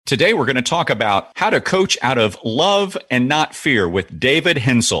Today, we're going to talk about how to coach out of love and not fear with David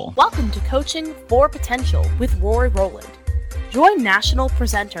Hensel. Welcome to Coaching for Potential with Rory Rowland. Join national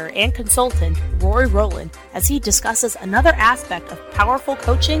presenter and consultant Rory Rowland as he discusses another aspect of powerful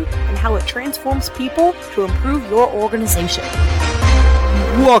coaching and how it transforms people to improve your organization.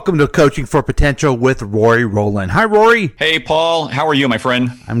 Welcome to Coaching for Potential with Rory Rowland. Hi, Rory. Hey, Paul. How are you, my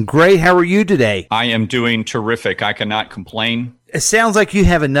friend? I'm great. How are you today? I am doing terrific. I cannot complain. It sounds like you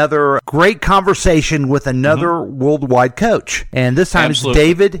have another great conversation with another worldwide coach. And this time it's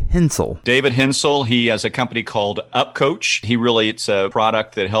David Hensel. David Hensel, he has a company called UpCoach. It's a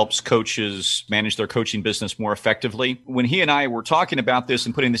product that helps coaches manage their coaching business more effectively. When he and I were talking about this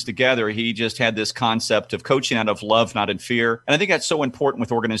and putting this together, he just had this concept of coaching out of love, not in fear. And I think that's so important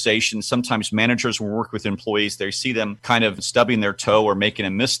with organizations. Sometimes managers will work with employees. They see them kind of stubbing their toe or making a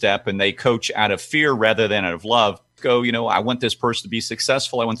misstep, and they coach out of fear rather than out of love. I want this person to be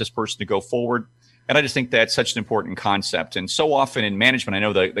successful. I want this person to go forward. And I just think that's such an important concept. And so often in management, I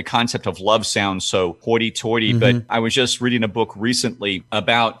know the concept of love sounds so hoity-toity, but I was just reading a book recently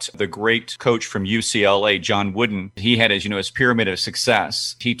about the great coach from UCLA, John Wooden. He had his pyramid of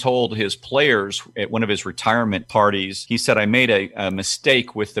success. He told his players at one of his retirement parties, he said, I made a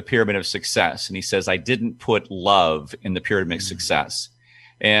mistake with the pyramid of success. And he says, I didn't put love in the pyramid of success.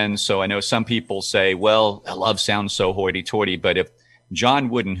 And so I know some people say, well, love sounds so hoity-toity, but if John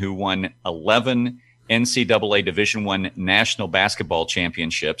Wooden, who won 11 NCAA Division I national basketball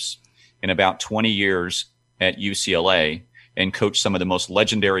championships in about 20 years at UCLA and coached some of the most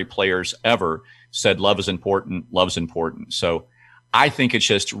legendary players ever, said love is important, love's important. So I think it's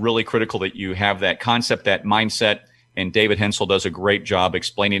just really critical that you have that concept, that mindset. And David Hensel does a great job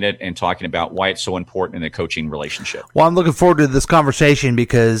explaining it and talking about why it's so important in the coaching relationship. Well, I'm looking forward to this conversation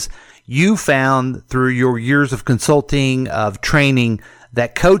because you found through your years of consulting, of training,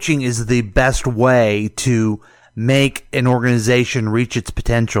 that coaching is the best way to make an organization reach its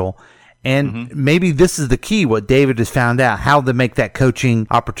potential. And maybe this is the key, what David has found out, how to make that coaching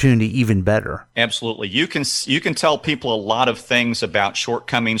opportunity even better. Absolutely. You can tell people a lot of things about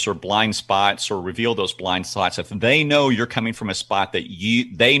shortcomings or blind spots or reveal those blind spots. If they know you're coming from a spot that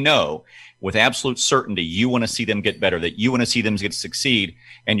they know with absolute certainty you want to see them get better, that you want to see them succeed,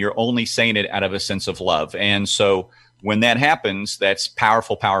 and you're only saying it out of a sense of love. And so when that happens, that's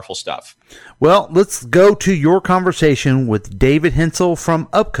powerful, powerful stuff. Well, let's go to your conversation with David Hensel from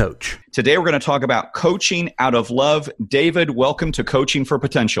UpCoach. Today, we're going to talk about coaching out of love. David, welcome to Coaching for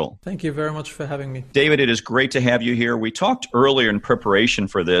Potential. Thank you very much for having me. David, it is great to have you here. We talked earlier in preparation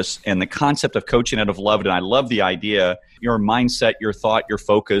for this and the concept of coaching out of love, and I love the idea, your mindset, your thought, your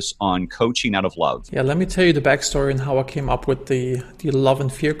focus on coaching out of love. Yeah, let me tell you the backstory and how I came up with the love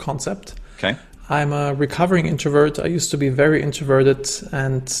and fear concept. Okay. I'm a recovering introvert. I used to be very introverted,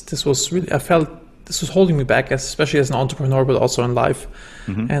 and I felt this was holding me back, especially as an entrepreneur, but also in life.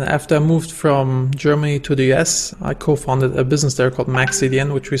 And after I moved from Germany to the US, I co-founded a business there called Max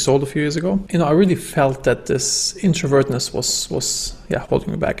CDN, which we sold a few years ago. I really felt that this introvertness was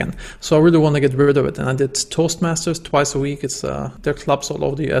holding me back. And so I really want to get rid of it. And I did Toastmasters twice a week. There are clubs all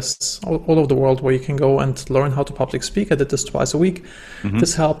over the US, all over the world where you can go and learn how to public speak. I did this twice a week.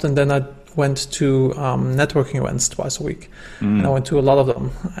 This helped. And then I went to networking events twice a week. And I went to a lot of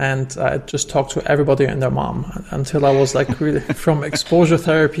them. And I just talked to everybody and their mom until I was like really from exposure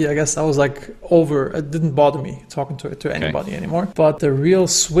therapy, I guess I was like over. It didn't bother me talking to anybody anymore. But the real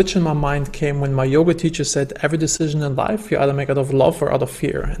switch in my mind came when my yoga teacher said, every decision in life you either make out of love or out of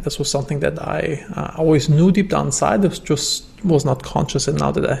fear. And this was something that I always knew deep down inside. It just was not conscious. And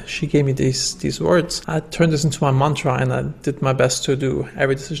now that she gave me these words, I turned this into my mantra, and I did my best to do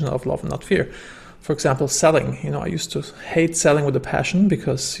every decision out of love and not fear. For example, selling. I used to hate selling with a passion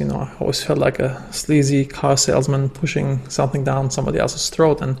because, I always felt like a sleazy car salesman pushing something down somebody else's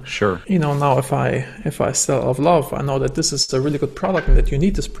throat. And now if I sell out of love, I know that this is a really good product and that you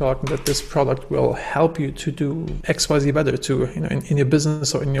need this product and that this product will help you to do XYZ better to, in your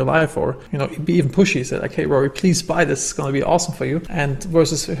business or in your life, or, be even pushy. Say like, hey, Rory, please buy this. It's going to be awesome for you. And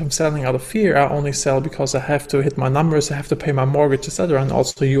versus if I'm selling out of fear, I only sell because I have to hit my numbers, I have to pay my mortgage, etc. And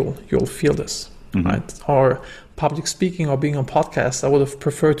also you'll feel this. Right? Or public speaking or being on podcasts, I would have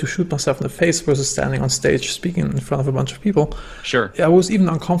preferred to shoot myself in the face versus standing on stage speaking in front of a bunch of people. Sure. I was even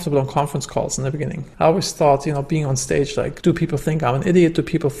uncomfortable on conference calls in the beginning. I always thought, being on stage, like, do people think I'm an idiot? Do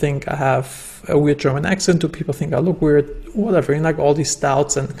people think I have a weird German accent? Do people think I look weird? Whatever, like all these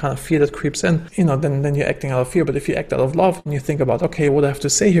doubts and kind of fear that creeps in, then you're acting out of fear. But if you act out of love and you think about, okay, what I have to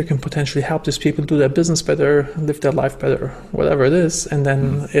say here can potentially help these people do their business better, live their life better, whatever it is, and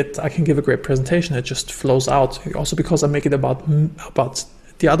then I can give a great presentation. It just flows out. Also because I make it about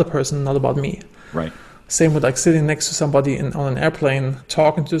the other person, not about me. Right. Same with like sitting next to somebody on an airplane,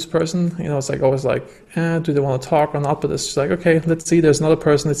 talking to this person. It's like always like, do they want to talk or not? But it's just like, okay, let's see. There's another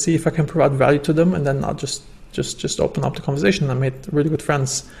person. Let's see if I can provide value to them, and then not just open up the conversation. I made really good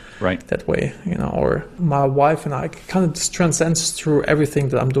friends that way, or my wife and I kind of just transcends through everything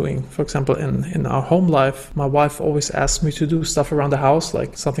that I'm doing. For example, in our home life, my wife always asks me to do stuff around the house,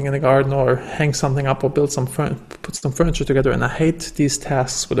 like something in the garden or hang something up or put some furniture together. And I hate these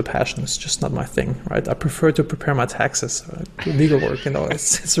tasks with a passion. It's just not my thing, right? I prefer to prepare my taxes or do legal work,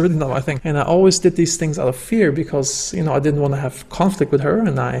 it's really not my thing. And I always did these things out of fear because, I didn't want to have conflict with her.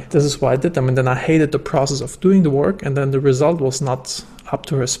 And this is why I did them. And then I hated the process of doing the work. And then the result was not up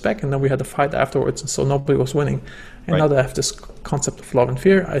to her spec, and then we had a fight afterwards, and so nobody was winning. And now that I have this concept of love and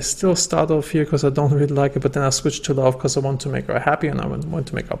fear, I still start off fear because I don't really like it, but then I switch to love because I want to make her happy and I want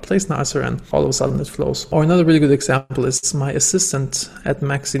to make our place nicer, and all of a sudden it flows. Or another really good example is my assistant at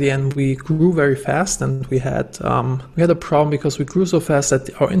MaxCDN. We grew very fast, and we had a problem because we grew so fast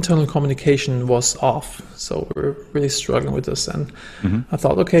that our internal communication was off. So we're really struggling with this, and I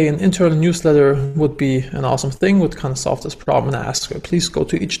thought, okay, an internal newsletter would be an awesome thing, would kind of solve this problem. And I asked her, please go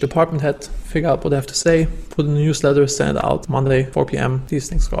to each department head, figure out what they have to say, put in the newsletter, send it out Monday, 4 p.m. These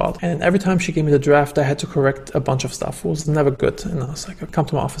things go out. And every time she gave me the draft, I had to correct a bunch of stuff. It was never good. And I was like, come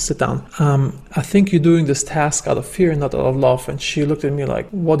to my office, sit down. I think you're doing this task out of fear, not out of love. And she looked at me like,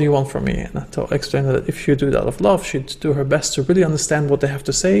 what do you want from me? And I explained that if you do it out of love, she'd do her best to really understand what they have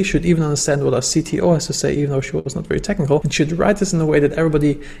to say. She'd even understand what our CTO has to say, even though she was not very technical. And she'd write this in a way that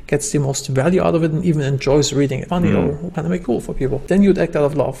everybody gets the most value out of it and even enjoys reading it. Funny or kind of make cool for people. Then you'd act out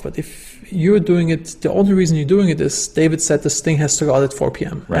of love. But if you're doing it, the only reason you're doing it is David said this thing has to go out at 4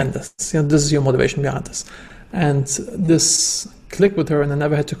 p.m. Right. And this is your motivation behind this. And this clicked with her, and I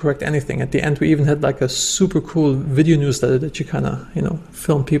never had to correct anything. At the end, we even had like a super cool video newsletter that you kind of,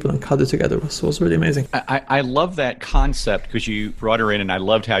 film people and cut it together. So it was really amazing. I love that concept because you brought her in, and I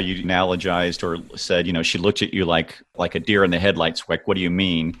loved how you analogized or said, she looked at you like a deer in the headlights. Like, what do you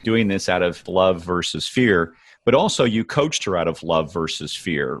mean? Doing this out of love versus fear. But also you coached her out of love versus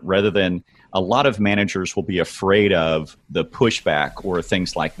fear, rather than a lot of managers will be afraid of the pushback or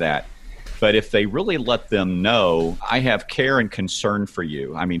things like that. But if they really let them know, I have care and concern for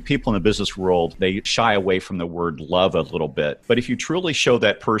you. I mean, people in the business world, they shy away from the word love a little bit. But if you truly show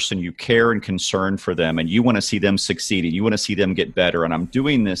that person you care and concern for them, and you want to see them succeed, and you want to see them get better, and I'm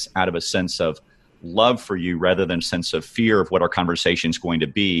doing this out of a sense of love for you rather than a sense of fear of what our conversation is going to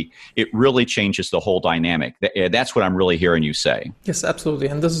be, it really changes the whole dynamic. That's what I'm really hearing you say. Yes, absolutely.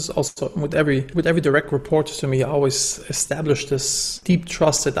 And this is also with every direct report to me, I always establish this deep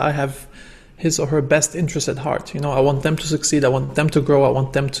trust that I have his or her best interest at heart. I want them to succeed. I want them to grow. I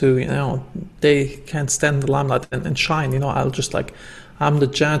want them to, they can't stand the limelight and shine. I'll just I'm the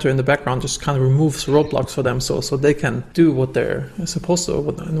janitor in the background, just kind of removes roadblocks for them so they can do what they're supposed to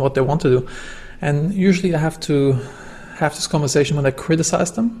and what they want to do. And usually I have to have this conversation when I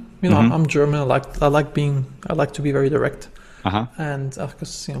criticize them. I'm German. I like to be very direct. And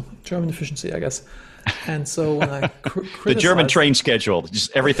because German efficiency, I guess. And so when I criticize... The German train schedule,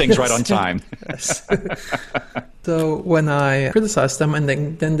 just everything's right on time. Yes. So when I criticize them and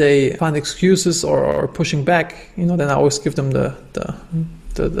then they find excuses or pushing back, then I always give them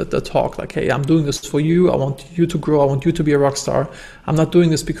the talk like, hey, I'm doing this for you. I want you to grow. I want you to be a rock star. I'm not doing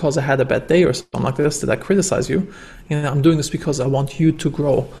this because I had a bad day or something like this. Did I criticize you? I'm doing this because I want you to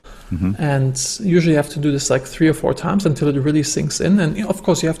grow. And usually you have to do this like 3 or 4 times until it really sinks in. And of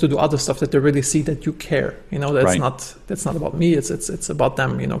course you have to do other stuff that they really see that you care. That's not about me. It's about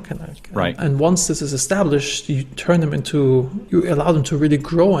them. Right. And once this is established, you allow them to really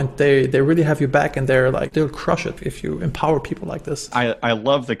grow, and they really have your back, and they'll crush it if you empower people like this. I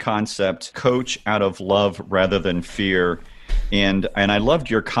love the concept, coach out of love rather than fear. And I loved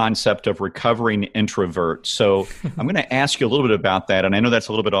your concept of recovering introverts. So I'm going to ask you a little bit about that. And I know that's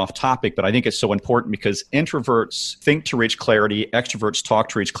a little bit off topic, but I think it's so important because introverts think to reach clarity. Extroverts talk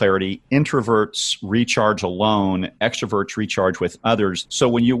to reach clarity. Introverts recharge alone. Extroverts recharge with others. So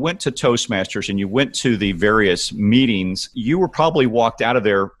when you went to Toastmasters and you went to the various meetings, you were probably walked out of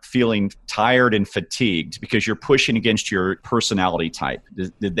there feeling tired and fatigued because you're pushing against your personality type.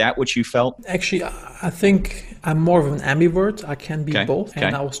 Did that what you felt? Actually, I think I'm more of an ambivert. I can be both,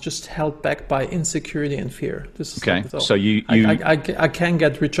 and I was just held back by insecurity and fear. So I can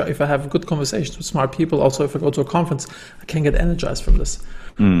get if I have good conversations with smart people. Also, if I go to a conference, I can get energized from this.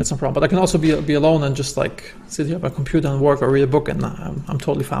 That's no problem. But I can also be alone and just sit here at my computer and work or read a book, and I'm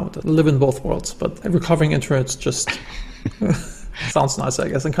totally fine with it. I live in both worlds, but recovering introverts just. Sounds nice, I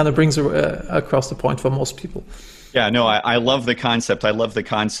guess, and kind of brings across the point for most people. Yeah, no, I love the concept. I love the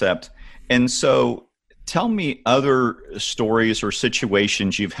concept. And so tell me other stories or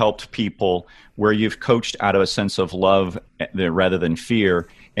situations you've helped people where you've coached out of a sense of love rather than fear,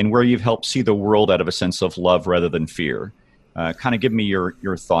 and where you've helped see the world out of a sense of love rather than fear. Kind of give me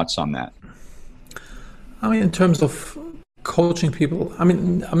your thoughts on that. I mean, in terms of coaching people, I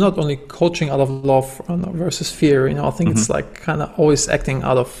mean, I'm not only coaching out of love versus fear. I think it's like kind of always acting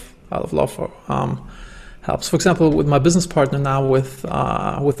out of love helps. For example, with my business partner now with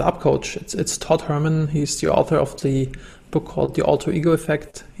UpCoach, it's Todd Herman. He's the author of the book called The Alter Ego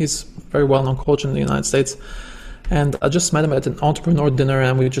Effect. He's a very well-known coach in the United States. And I just met him at an entrepreneur dinner,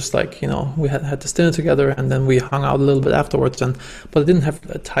 and we just we had this dinner together, and then we hung out a little bit afterwards. But I didn't have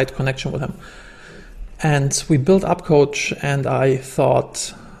a tight connection with him. And we built UpCoach, and I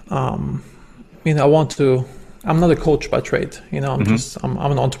thought, I'm not a coach by trade.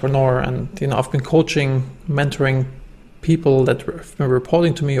 I'm an entrepreneur, and I've been coaching, mentoring people that have been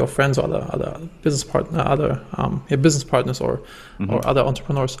reporting to me, or friends, or other business business partners, or other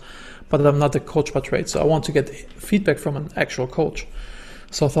entrepreneurs. But I'm not a coach by trade, so I want to get feedback from an actual coach.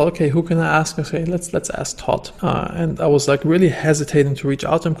 So I thought, okay, who can I ask? Okay, let's ask Todd. And I was like really hesitating to reach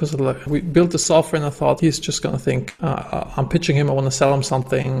out to him because we built the software, and I thought he's just gonna think I'm pitching him, I want to sell him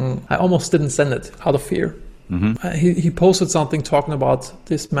something. I almost didn't send it out of fear. He posted something talking about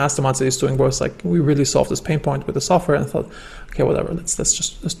this masterminds that he's doing, where it's like, we really solved this pain point with the software, and I thought, okay, whatever, let's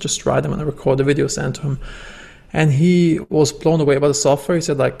just try them and record the video, send to him. And he was blown away by the software. He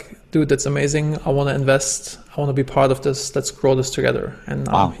said, like, dude, that's amazing. I want to invest. I want to be part of this. Let's grow this together. And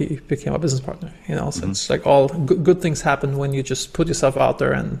he became a business partner. So it's like all good things happen when you just put yourself out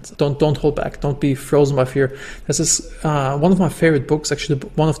there and don't hold back. Don't be frozen by fear. This is one of my favorite books. Actually,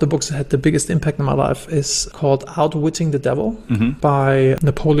 one of the books that had the biggest impact in my life is called Outwitting the Devil by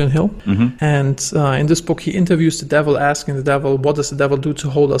Napoleon Hill. And in this book, he interviews the devil, asking the devil, what does the devil do to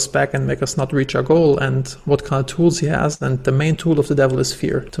hold us back and make us not reach our goal, and what kind of tools he has. And the main tool of the devil is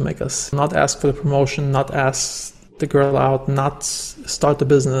fear, to make us not ask for the promotion, not ask the girl out, not start the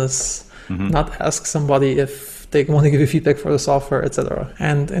business, not ask somebody if they want to give you feedback for the software, etc.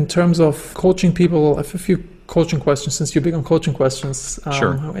 And in terms of coaching people, I have a few coaching questions. Since you're big on coaching questions,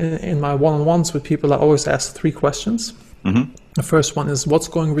 sure. In my one-on-ones with people, I always ask 3 questions. The first one is, what's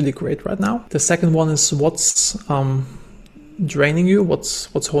going really great right now? The second one is, what's draining you?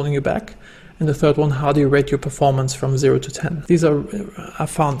 What's holding you back? And the third one, how do you rate your performance from 0 to 10? These I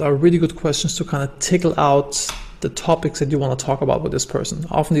found are really good questions to kind of tickle out the topics that you want to talk about with this person.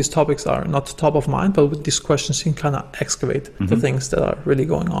 Often these topics are not top of mind, but with these questions you can kind of excavate the things that are really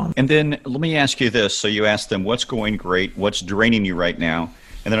going on. And then let me ask you this. So you asked them, what's going great? What's draining you right now?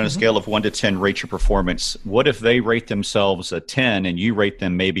 And then on a scale of 1 to 10, rate your performance. What if they rate themselves a 10 and you rate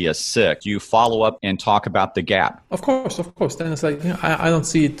them maybe a 6? Do you follow up and talk about the gap? Of course. Then it's like, I don't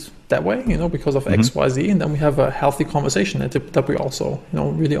see it that way, because of X, Y, Z. And then we have a healthy conversation that we also,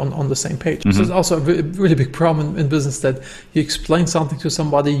 really on the same page. So it's also a really big problem in business that you explain something to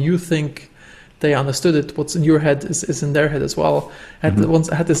somebody, you think they understood it. What's in your head is in their head as well. Once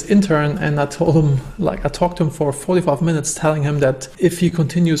I had this intern, and I told him, I talked to him for 45 minutes, telling him that if he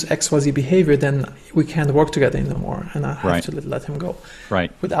continues XYZ behavior, then we can't work together anymore, and I have to let him go.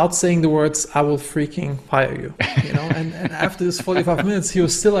 Right. Without saying the words, I will freaking fire you. And after this 45 minutes, he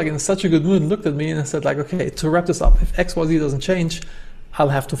was still in such a good mood and looked at me and I said, okay, to wrap this up, if XYZ doesn't change, I'll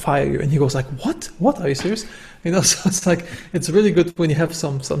have to fire you. And he goes like, what? Are you serious? So it's like, it's really good when you have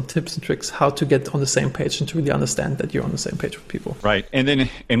some tips and tricks how to get on the same page and to really understand that you're on the same page with people. Right.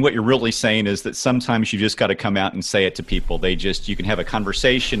 And what you're really saying is that sometimes you just got to come out and say it to people. You can have a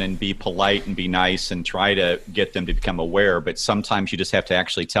conversation and be polite and be nice and try to get them to become aware. But sometimes you just have to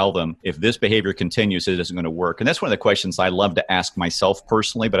actually tell them, if this behavior continues, it isn't going to work. And that's one of the questions I love to ask myself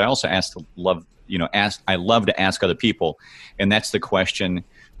personally, but I also I love to ask other people. And that's the question,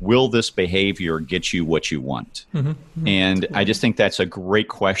 will this behavior get you what you want? And I just think that's a great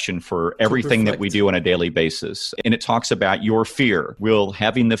question for everything that we do on a daily basis. And it talks about your fear. Will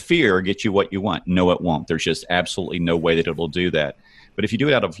having the fear get you what you want? No, it won't. There's just absolutely no way that it'll do that. But if you do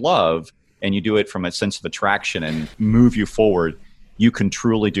it out of love and you do it from a sense of attraction and move you forward, you can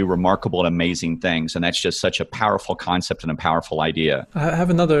truly do remarkable and amazing things. And that's just such a powerful concept and a powerful idea. I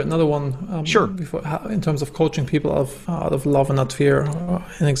have another one. Sure. In terms of coaching people out of love and not fear,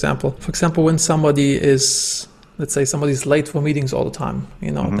 an example. For example, when let's say somebody's late for meetings all the time,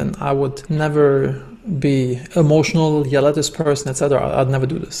 then I would never be emotional, yell at this person, etc. I'd never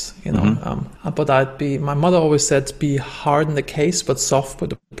do this, but my mother always said, be hard in the case, but soft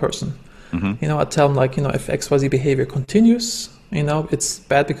with the person. I'd tell them if XYZ behavior continues, it's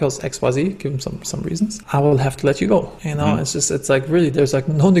bad because XYZ, give them some reasons, I will have to let you go. It's like really, there's like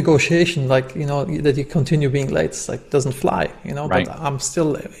no negotiation, like, that you continue being late. It's like, doesn't fly, Right. But I'm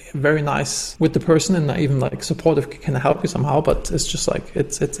still very nice with the person and even like supportive, can help you somehow, but it's just like,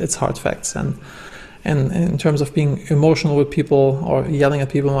 it's hard facts. And in terms of being emotional with people or yelling at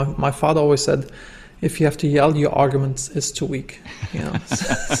people, my father always said, if you have to yell, your argument is too weak.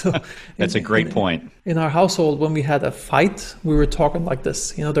 So That's a great point. In our household, when we had a fight, we were talking like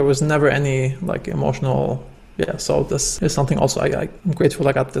this. There was never any like emotional. Yeah. So this is something also I'm grateful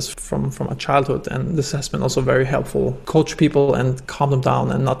I got this from my childhood, and this has been also very helpful. Coach people and calm them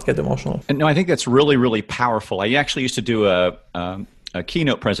down and not get emotional. And no, I think that's really, really powerful. I actually used to do a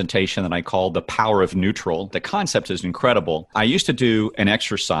keynote presentation that I called The Power of Neutral. The concept is incredible. I used to do an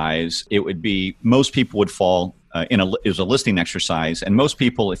exercise. It would be, most people would fall it was a listening exercise. And most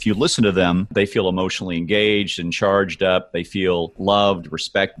people, if you listen to them, they feel emotionally engaged and charged up. They feel loved,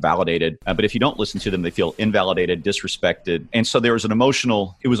 respect, validated. But if you don't listen to them, they feel invalidated, disrespected. And so there was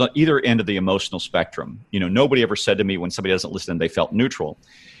it was on either end of the emotional spectrum. Nobody ever said to me when somebody doesn't listen, they felt neutral.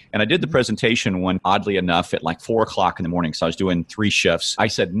 And I did the presentation one, oddly enough, at like 4 o'clock in the morning. So I was doing 3 shifts. I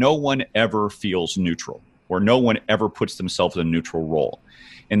said, no one ever feels neutral, or no one ever puts themselves in a neutral role.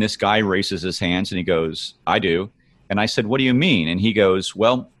 And this guy raises his hands and he goes, I do. And I said, what do you mean? And he goes,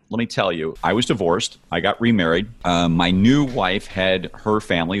 well, let me tell you, I was divorced. I got remarried. My new wife had her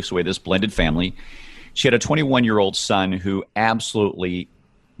family. So we had this blended family. She had a 21-year-old son who absolutely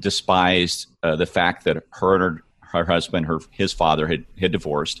despised the fact that her and her husband, his father had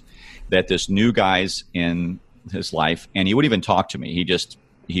divorced, that this new guy's in his life, and he wouldn't even talk to me.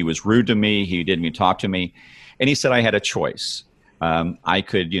 He was rude to me. He didn't even talk to me. And he said I had a choice. I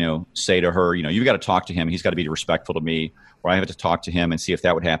could, say to her, you've got to talk to him. He's got to be respectful to me, or I have to talk to him and see if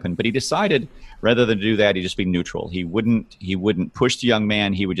that would happen. But he decided rather than do that, he'd just be neutral. He wouldn't push the young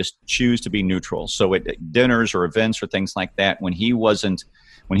man. He would just choose to be neutral. So at dinners or events or things like that, when he was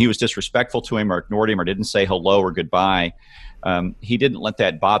disrespectful to him or ignored him or didn't say hello or goodbye, he didn't let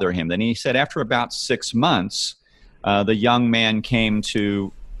that bother him. Then he said after about 6 months, the young man came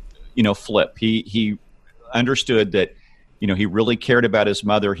to, flip. He understood that, he really cared about his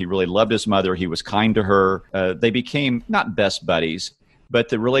mother. He really loved his mother. He was kind to her. They became not best buddies, but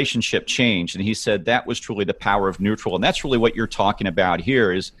the relationship changed. And he said that was truly the power of neutral. And that's really what you're talking about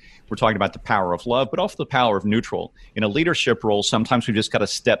here is we're talking about the power of love, but also the power of neutral. In a leadership role, sometimes we've just got to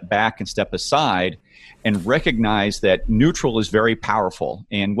step back and step aside and recognize that neutral is very powerful.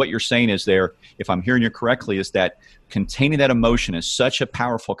 And what you're saying is there, if I'm hearing you correctly, is that containing that emotion is such a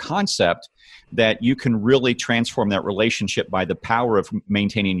powerful concept that you can really transform that relationship by the power of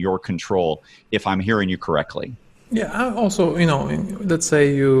maintaining your control, if I'm hearing you correctly. Yeah, I also, let's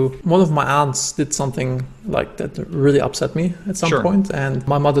say one of my aunts did something like that really upset me at some point, and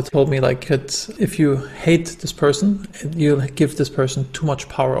my mother told me like, if you hate this person, you'll give this person too much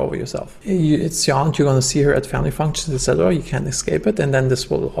power over yourself. It's your aunt, you're going to see her at family functions, etc. You can't escape it, and then this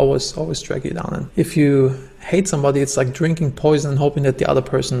will always drag you down. And if you hate somebody, it's like drinking poison and hoping that the other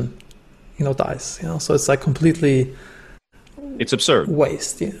person, dies. So it's like completely. It's absurd.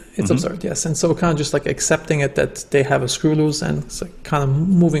 Waste. Yeah. It's absurd, yes. And so kind of just like accepting it that they have a screw loose and kind of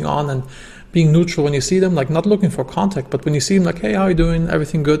moving on and being neutral when you see them, like not looking for contact, but when you see them like, hey, how are you doing?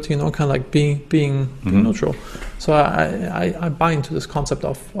 Everything good? Kind of like being neutral. So I buy into this concept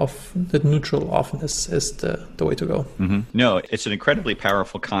of the neutral often is the way to go. No, it's an incredibly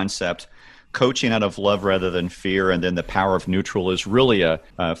powerful concept. Coaching out of love rather than fear, and then the power of neutral is really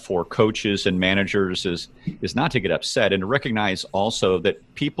for coaches and managers is not to get upset and to recognize also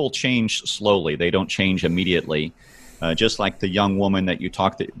that people change slowly. They don't change immediately. Just like the young woman that you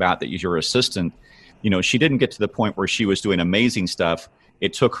talked about, that is your assistant, she didn't get to the point where she was doing amazing stuff.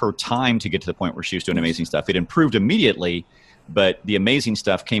 It took her time to get to the point where she was doing amazing stuff. It improved immediately, but the amazing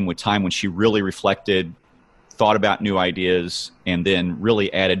stuff came with time when she really reflected, thought about new ideas, and then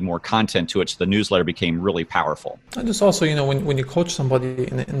really added more content to it. So the newsletter became really powerful. And just also, when you coach somebody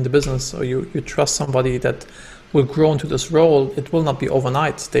in the business, or you trust somebody that will grow into this role, it will not be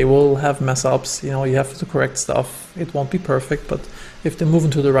overnight. They will have mess ups. You have to correct stuff. It won't be perfect, but if they move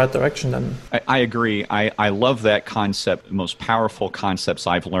into the right direction, then I agree. I love that concept. The most powerful concepts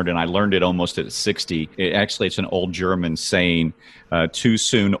I've learned, and I learned it almost at 60. It's an old German saying, too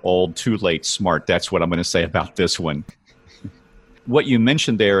soon old, too late smart. That's what I'm going to say about this one. What you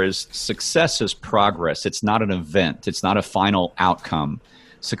mentioned there is success is progress. It's not an event. It's not a final outcome.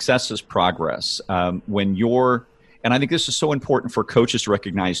 Success is progress. And I think this is so important for coaches to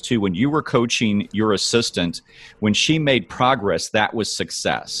recognize too. When you were coaching your assistant, when she made progress, that was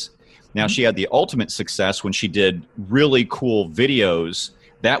success. Now, she had the ultimate success when she did really cool videos.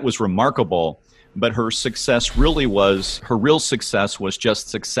 That was remarkable. But her real success was just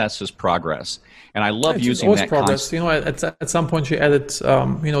success is progress. And I love using that progress. At some point she added,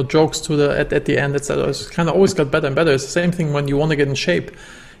 jokes to at the end, etc. It's kind of always got better and better. It's the same thing when you want to get in shape.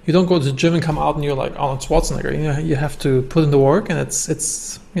 You don't go to the gym and come out and you're like Arnold Schwarzenegger. You have to put in the work, and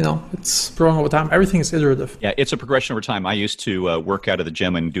it's growing over time. Everything is iterative. Yeah, it's a progression over time. I used to work out of the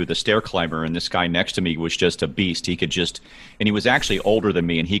gym and do the stair climber, and this guy next to me was just a beast. And he was actually older than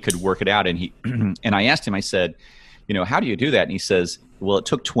me, and he could work it out. And and I asked him, I said, how do you do that? And he says, well, it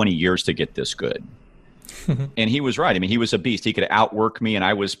took 20 years to get this good. And he was right. I mean, he was a beast. He could outwork me, and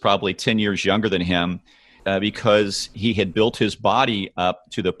I was probably 10 years younger than him. Because he had built his body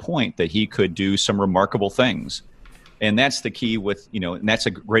up to the point that he could do some remarkable things. And that's the key and that's a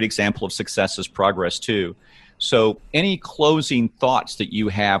great example of success as progress too. So any closing thoughts that you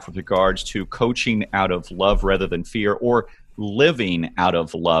have with regards to coaching out of love rather than fear, or living out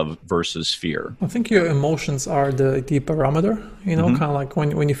of love versus fear? I think your emotions are the barometer, kind of like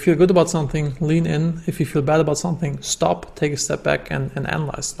when you feel good about something, lean in. If you feel bad about something, stop, take a step back and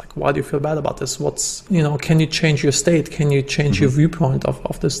analyze, like, why do you feel bad about this? Can you change your state? Can you change your viewpoint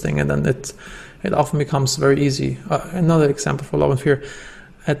of this thing? And then it often becomes very easy. Another example for love and fear.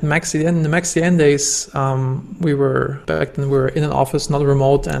 At Maxi, in the Maxi N days, we were in an office, not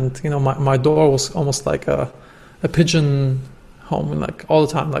remote, and my door was almost like a pigeon home, like all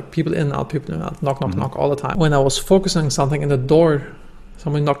the time, like people in and out, knock all the time. When I was focusing on something in the door,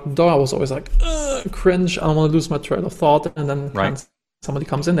 somebody knocked the door, I was always like, cringe, I don't want to lose my trail of thought. And then somebody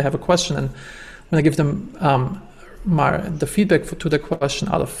comes in, they have a question, and when I give them the feedback to the question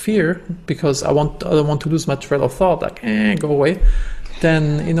out of fear, because I don't want to lose my trail of thought, like, go away,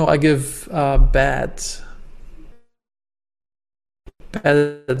 then I give bad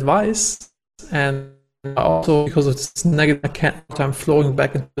advice. And also, because it's negative, I can't. I'm flowing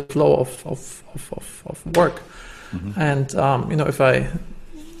back into the flow of work, and if I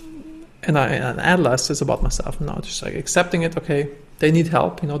analyze this about myself now, just like accepting it. Okay, they need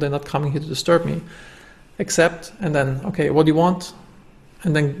help. They're not coming here to disturb me. Accept, and then what do you want?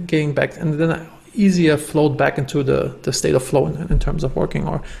 And then getting back, and then easier flowed back into the state of flow in terms of working.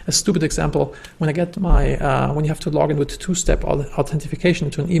 Or a stupid example, when I get when you have to log in with two-step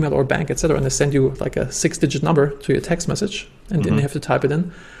authentication to an email or bank, etc., and they send you like a 6-digit number to your text message, and then you have to type it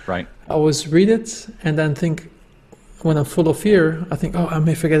in. Right. I always read it and then think, when I'm full of fear, I think, I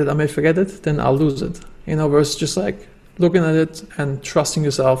may forget it, then I'll lose it. Versus just like looking at it and trusting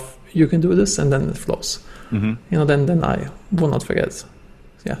yourself, you can do this, and then it flows. Then I will not forget.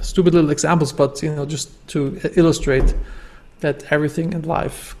 Yeah, stupid little examples, but just to illustrate that everything in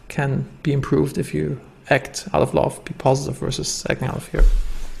life can be improved if you act out of love, be positive versus acting out of fear.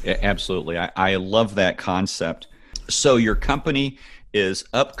 Yeah, absolutely. I love that concept. So your company is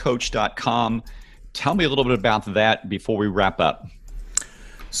upcoach.com. Tell me a little bit about that before we wrap up.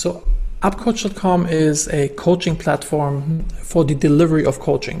 So upcoach.com is a coaching platform for the delivery of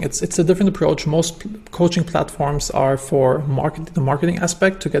coaching. It's a different approach. Most coaching platforms are for the marketing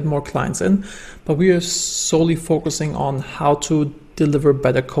aspect to get more clients in, but we are solely focusing on how to deliver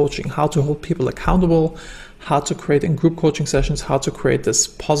better coaching, how to hold people accountable, how to create in group coaching sessions, how to create this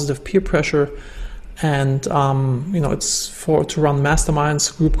positive peer pressure. And it's to run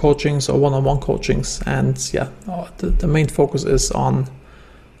masterminds, group coachings, or one-on-one coachings. And the main focus is on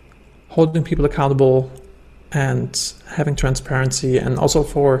holding people accountable and having transparency. And also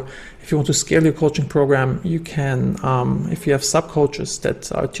if you want to scale your coaching program, you can, if you have sub-coaches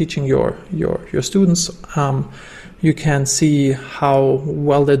that are teaching your students, you can see how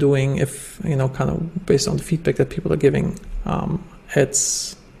well they're doing if, kind of based on the feedback that people are giving.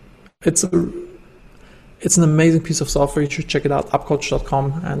 It's an amazing piece of software. You should check it out,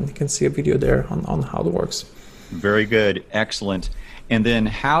 upcoach.com, and you can see a video there on how it works. Very good. Excellent. And then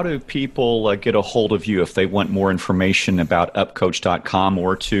how do people get a hold of you if they want more information about upcoach.com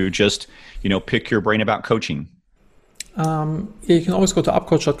or to just, pick your brain about coaching? You can always go to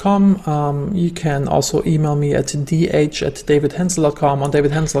upcoach.com. You can also email me at dh@davidhensel.com. On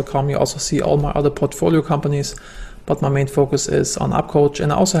davidhensel.com, you also see all my other portfolio companies, but my main focus is on UpCoach.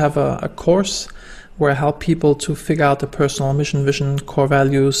 And I also have a course where I help people to figure out their personal mission, vision, core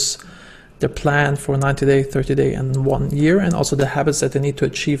values, their plan for 90-day, 30-day, and 1 year, and also the habits that they need to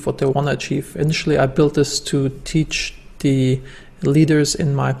achieve what they want to achieve. Initially, I built this to teach the leaders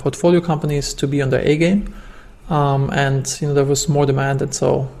in my portfolio companies to be on their A game, and there was more demand, and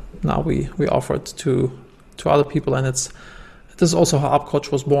so now we offer it to other people. And this is also how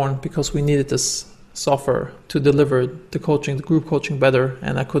UpCoach was born, because we needed this software to deliver the group coaching better,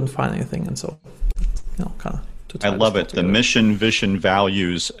 and I couldn't find anything, and so kind of. I love it. The mission, vision,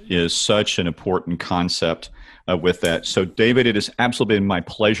 values is such an important concept with that. So, David, it has absolutely been my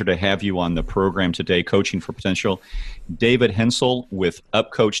pleasure to have you on the program today, Coaching for Potential. David Hensel with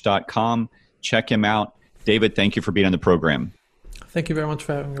upcoach.com. Check him out. David, thank you for being on the program. Thank you very much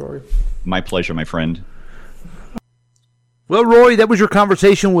for having me, Rory. My pleasure, my friend. Well, Roy, that was your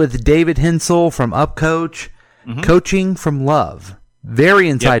conversation with David Hensel from UpCoach, Coaching from Love. Very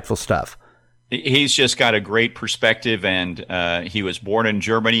insightful stuff. He's just got a great perspective, and he was born in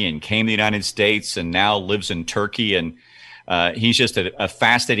Germany and came to the United States and now lives in Turkey. And he's just a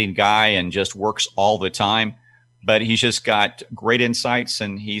fascinating guy and just works all the time. But he's just got great insights,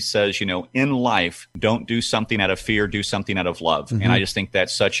 and he says, in life, don't do something out of fear, do something out of love. And I just think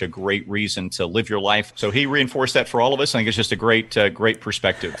that's such a great reason to live your life. So he reinforced that for all of us. I think it's just a great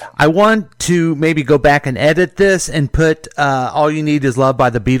perspective. I want to maybe go back and edit this and put All You Need Is Love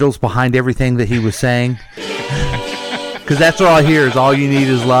by the Beatles behind everything that he was saying. Because that's what I hear is all you need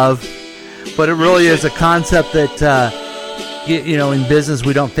is love. But it really is a concept that, in business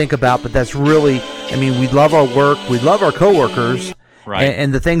we don't think about, but that's really... we love our work, we love our coworkers, right?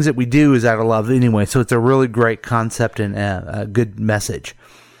 And the things that we do is out of love anyway. So it's a really great concept and a good message.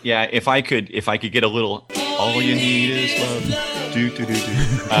 Yeah, if I could get a little, all you need is love.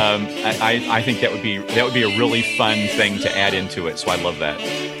 I think that would be a really fun thing to add into it. So I love that.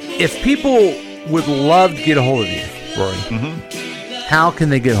 If people would love to get a hold of you, Rory, how can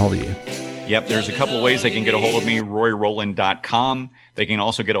they get a hold of you? Yep, there's a couple of ways they can get a hold of me, RoyRowland.com. They can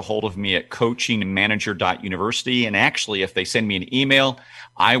also get a hold of me at coachingmanager.university. And actually, if they send me an email,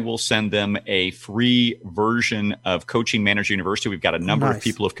 I will send them a free version of Coaching Manager University. We've got a number of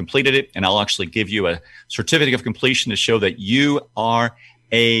people who have completed it, and I'll actually give you a certificate of completion to show that you are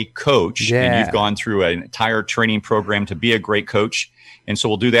a coach and you've gone through an entire training program to be a great coach. And so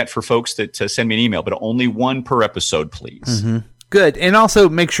we'll do that for folks that send me an email, but only one per episode, please. Good. And also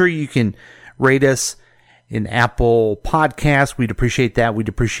make sure you can rate us in Apple Podcasts. We'd appreciate that. We'd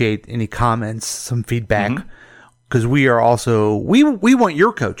appreciate any comments, some feedback, because we are also, we want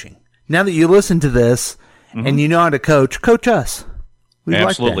your coaching. Now that you listen to this and you know how to coach us.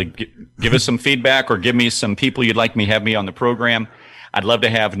 Absolutely. Give us some feedback, or give me some people you'd like me to have me on the program. I'd love to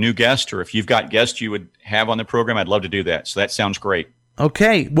have new guests, or if you've got guests you would have on the program, I'd love to do that. So that sounds great.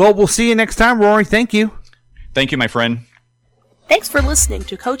 Okay. Well, we'll see you next time, Rory. Thank you. Thank you, my friend. Thanks for listening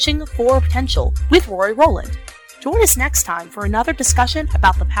to Coaching for Potential with Rory Rowland. Join us next time for another discussion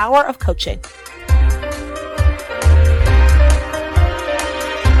about the power of coaching.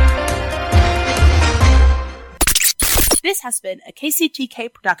 This has been a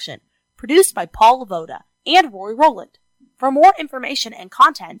KCTK production, produced by Paul Lavoda and Rory Rowland. For more information and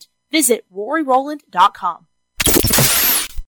content, visit RoryRowland.com.